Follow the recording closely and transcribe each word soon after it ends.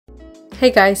Hey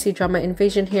guys, C-Drama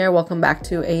Invasion here. Welcome back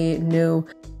to a new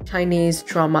Chinese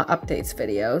drama updates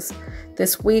videos.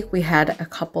 This week we had a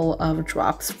couple of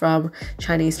drops from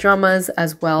Chinese dramas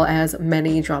as well as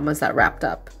many dramas that wrapped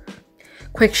up.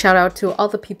 Quick shout out to all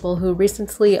the people who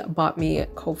recently bought me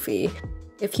Ko-fi.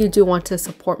 If you do want to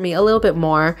support me a little bit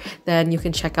more, then you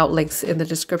can check out links in the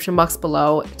description box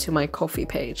below to my Ko-fi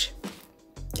page.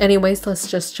 Anyways,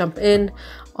 let's just jump in.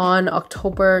 On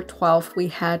October 12th, we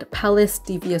had Palace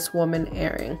Devious Woman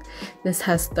airing. This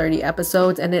has 30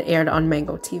 episodes and it aired on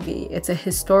Mango TV. It's a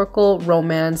historical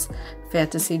romance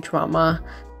fantasy drama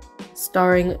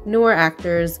starring newer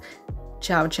actors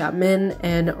Charmaine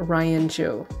and Ryan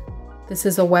Zhou. This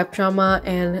is a web drama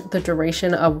and the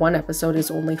duration of one episode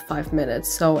is only 5 minutes,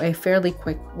 so a fairly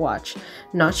quick watch.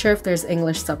 Not sure if there's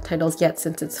English subtitles yet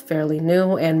since it's fairly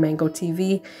new, and Mango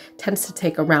TV tends to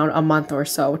take around a month or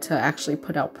so to actually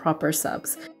put out proper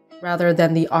subs, rather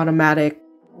than the automatic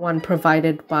one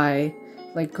provided by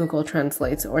like Google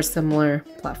Translates or similar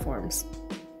platforms.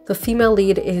 The female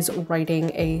lead is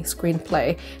writing a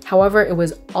screenplay. However, it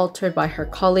was altered by her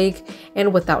colleague,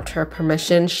 and without her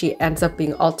permission, she ends up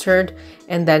being altered,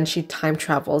 and then she time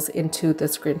travels into the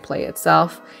screenplay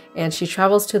itself, and she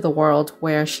travels to the world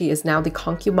where she is now the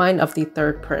concubine of the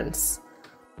third prince.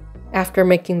 After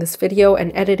making this video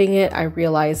and editing it, I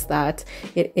realized that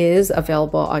it is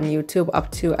available on YouTube up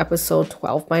to episode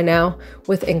 12 by now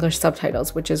with English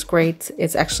subtitles, which is great.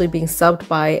 It's actually being subbed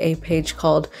by a page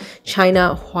called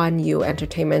China HOU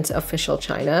Entertainment Official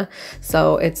China,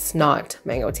 so it's not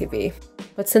Mango TV.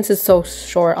 But since it's so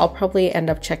short, I'll probably end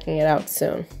up checking it out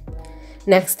soon.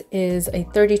 Next is a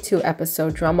 32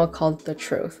 episode drama called The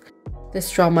Truth. This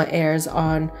drama airs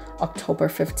on October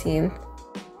 15th.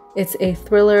 It's a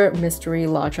thriller mystery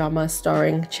law drama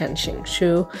starring Chen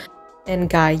Xingxu and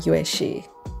Gai Yuexi.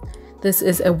 This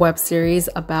is a web series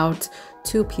about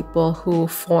two people who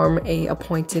form a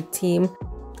appointed team,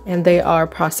 and they are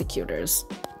prosecutors.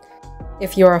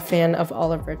 If you're a fan of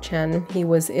Oliver Chen, he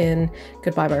was in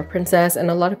Goodbye My Princess, and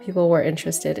a lot of people were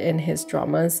interested in his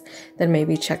dramas, then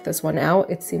maybe check this one out.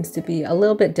 It seems to be a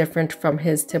little bit different from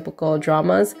his typical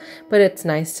dramas, but it's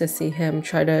nice to see him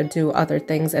try to do other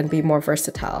things and be more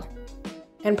versatile.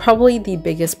 And probably the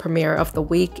biggest premiere of the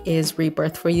week is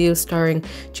Rebirth For You, starring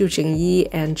Zhu Jingyi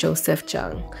and Joseph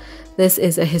Zeng. This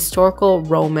is a historical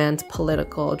romance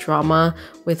political drama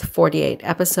with 48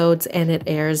 episodes, and it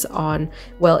airs on,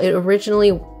 well, it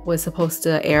originally was supposed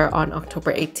to air on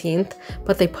October 18th,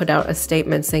 but they put out a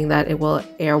statement saying that it will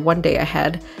air one day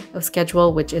ahead of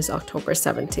schedule, which is October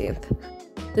 17th.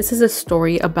 This is a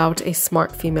story about a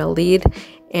smart female lead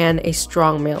and a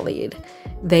strong male lead.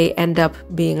 They end up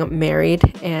being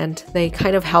married, and they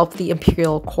kind of help the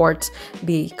imperial court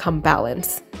become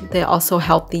balanced. They also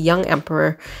help the young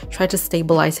emperor try to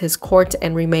stabilize his court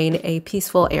and remain a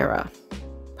peaceful era.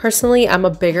 Personally, I'm a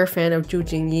bigger fan of Zhu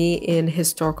Jingyi in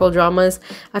historical dramas.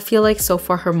 I feel like so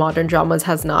far her modern dramas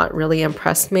has not really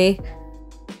impressed me.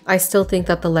 I still think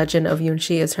that The Legend of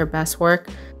Yunxi is her best work,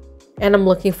 and I'm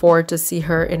looking forward to see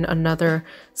her in another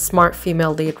smart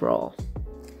female lead role.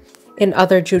 In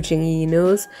other Zhu Jingyi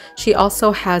news, she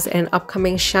also has an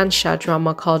upcoming Shansha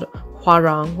drama called Hua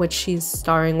Rong, which she's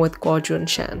starring with Guo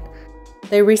Junshan.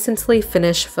 They recently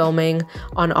finished filming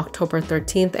on October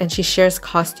 13th, and she shares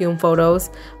costume photos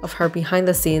of her behind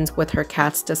the scenes with her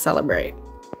cats to celebrate.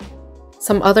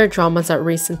 Some other dramas that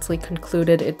recently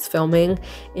concluded its filming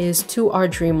is To Our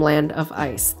Dreamland of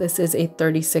Ice. This is a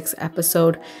 36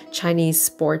 episode Chinese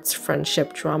sports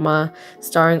friendship drama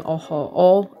starring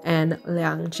HOU and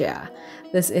Liang.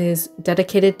 This is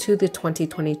dedicated to the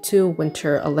 2022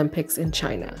 Winter Olympics in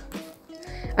China.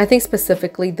 I think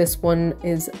specifically this one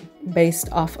is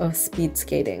based off of speed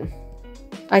skating.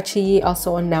 iQIYI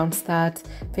also announced that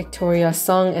Victoria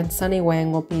Sung and Sunny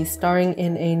Wang will be starring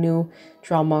in a new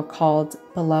drama called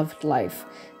Beloved Life.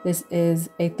 This is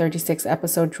a 36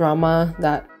 episode drama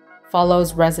that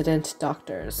follows resident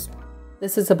doctors.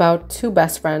 This is about two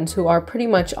best friends who are pretty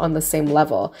much on the same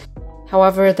level.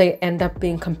 However, they end up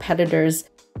being competitors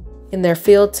in their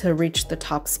field to reach the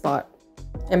top spot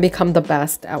and become the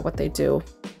best at what they do.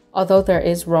 Although there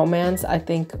is romance, I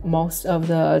think most of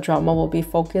the drama will be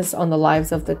focused on the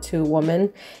lives of the two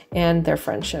women and their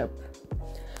friendship.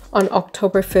 On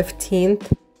October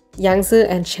 15th, Yang Zi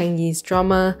and Cheng Yi's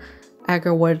drama,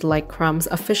 Agarwood Like Crumbs,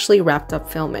 officially wrapped up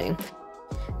filming.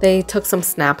 They took some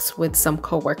snaps with some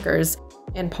co-workers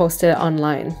and posted it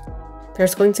online.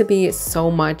 There's going to be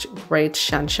so much great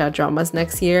Shansha dramas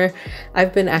next year.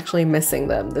 I've been actually missing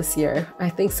them this year. I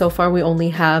think so far we only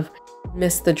have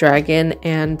Miss the Dragon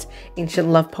and Ancient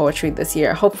Love Poetry this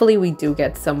year. Hopefully we do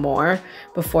get some more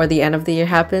before the end of the year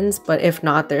happens, but if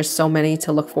not, there's so many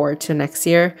to look forward to next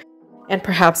year. And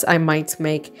perhaps I might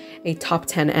make a top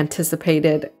 10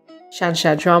 anticipated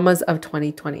Shansha dramas of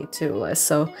 2022 list.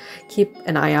 So keep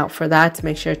an eye out for that.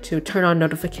 Make sure to turn on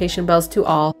notification bells to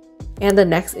all. And the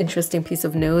next interesting piece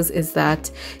of news is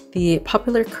that the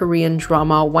popular Korean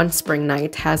drama One Spring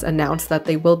Night has announced that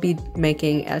they will be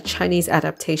making a Chinese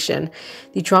adaptation.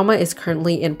 The drama is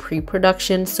currently in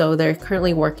pre-production, so they're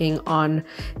currently working on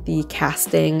the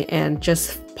casting and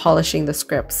just polishing the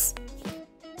scripts.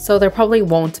 So there probably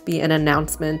won't be an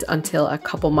announcement until a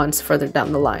couple months further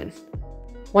down the line.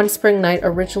 One Spring Night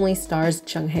originally stars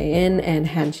Chung Hae-in and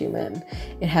Han Ji-min.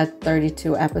 It had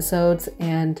 32 episodes,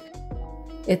 and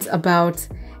it's about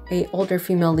an older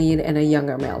female lead and a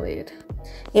younger male lead.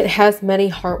 It has many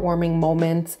heartwarming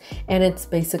moments, and it's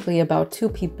basically about two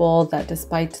people that,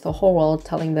 despite the whole world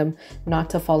telling them not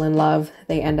to fall in love,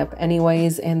 they end up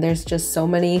anyways, and there's just so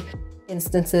many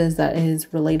instances that is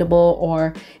relatable,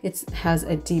 or it has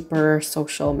a deeper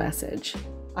social message.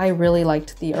 I really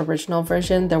liked the original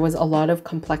version. There was a lot of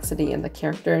complexity in the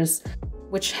characters,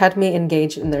 which had me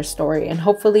engaged in their story, and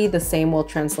hopefully the same will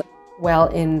translate well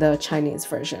in the Chinese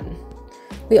version.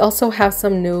 We also have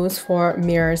some news for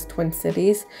Mirror's Twin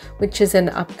Cities, which is an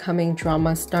upcoming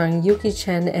drama starring Yuki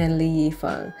Chen and Li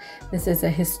Fang. This is a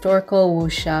historical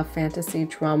wuxia fantasy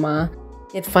drama.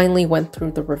 It finally went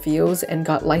through the reviews and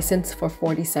got licensed for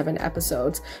 47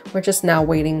 episodes. We're just now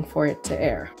waiting for it to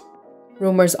air.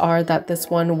 Rumors are that this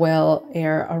one will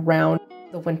air around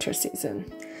the winter season.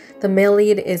 The male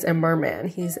lead is a merman.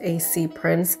 He's a sea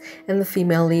prince, and the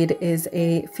female lead is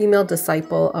a female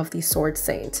disciple of the Sword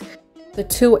Saint. The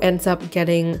two ends up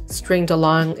getting stringed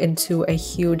along into a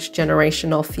huge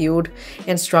generational feud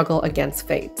and struggle against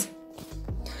fate.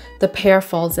 The pair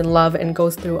falls in love and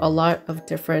goes through a lot of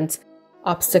different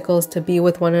obstacles to be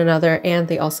with one another, and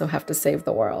they also have to save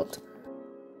the world.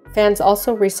 Fans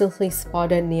also recently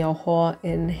spotted Neo Hua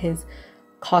in his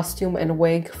costume and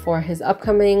wig for his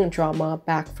upcoming drama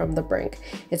Back from the Brink.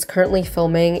 It's currently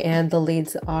filming, and the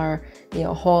leads are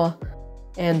Neo Hua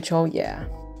and Zhou.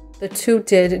 The two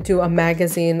did do a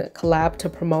magazine collab to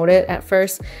promote it at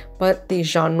first, but the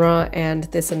genre and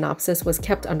the synopsis was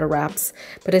kept under wraps.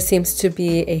 But it seems to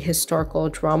be a historical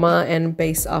drama, and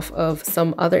based off of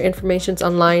some other information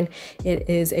online, it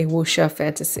is a wuxia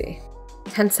fantasy.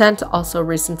 Tencent also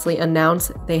recently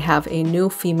announced they have a new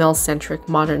female-centric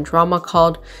modern drama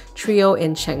called Trio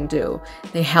in Chengdu.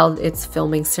 They held its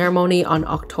filming ceremony on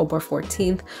October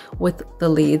 14th with the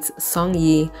leads Song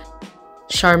Yi,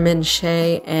 Charmaine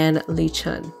Sheh, and Li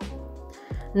Chun.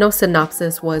 No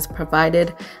synopsis was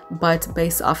provided, but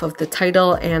based off of the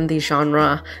title and the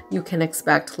genre, you can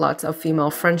expect lots of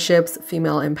female friendships,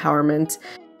 female empowerment,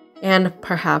 and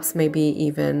perhaps maybe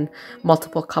even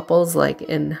multiple couples like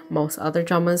in most other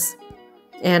dramas,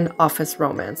 and office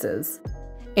romances.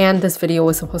 And this video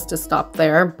was supposed to stop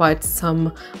there, but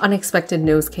some unexpected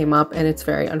news came up and it's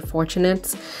very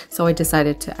unfortunate, so I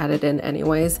decided to add it in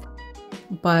anyways.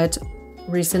 But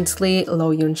recently,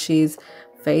 LUO YUNXI's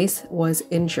face was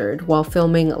injured while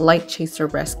filming Light Chaser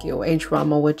Rescue, a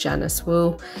drama with Janice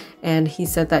Wu, and he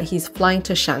said that he's flying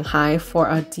to Shanghai for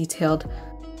a detailed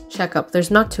checkup. There's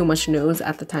not too much news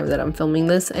at the time that I'm filming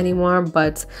this anymore,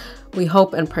 but we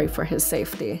hope and pray for his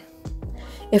safety.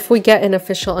 If we get an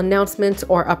official announcement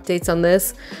or updates on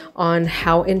this, on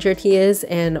how injured he is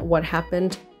and what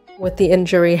happened with the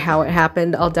injury, how it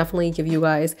happened, I'll definitely give you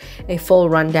guys a full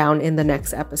rundown in the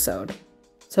next episode.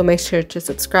 So make sure to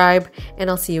subscribe, and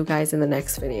I'll see you guys in the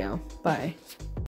next video. Bye.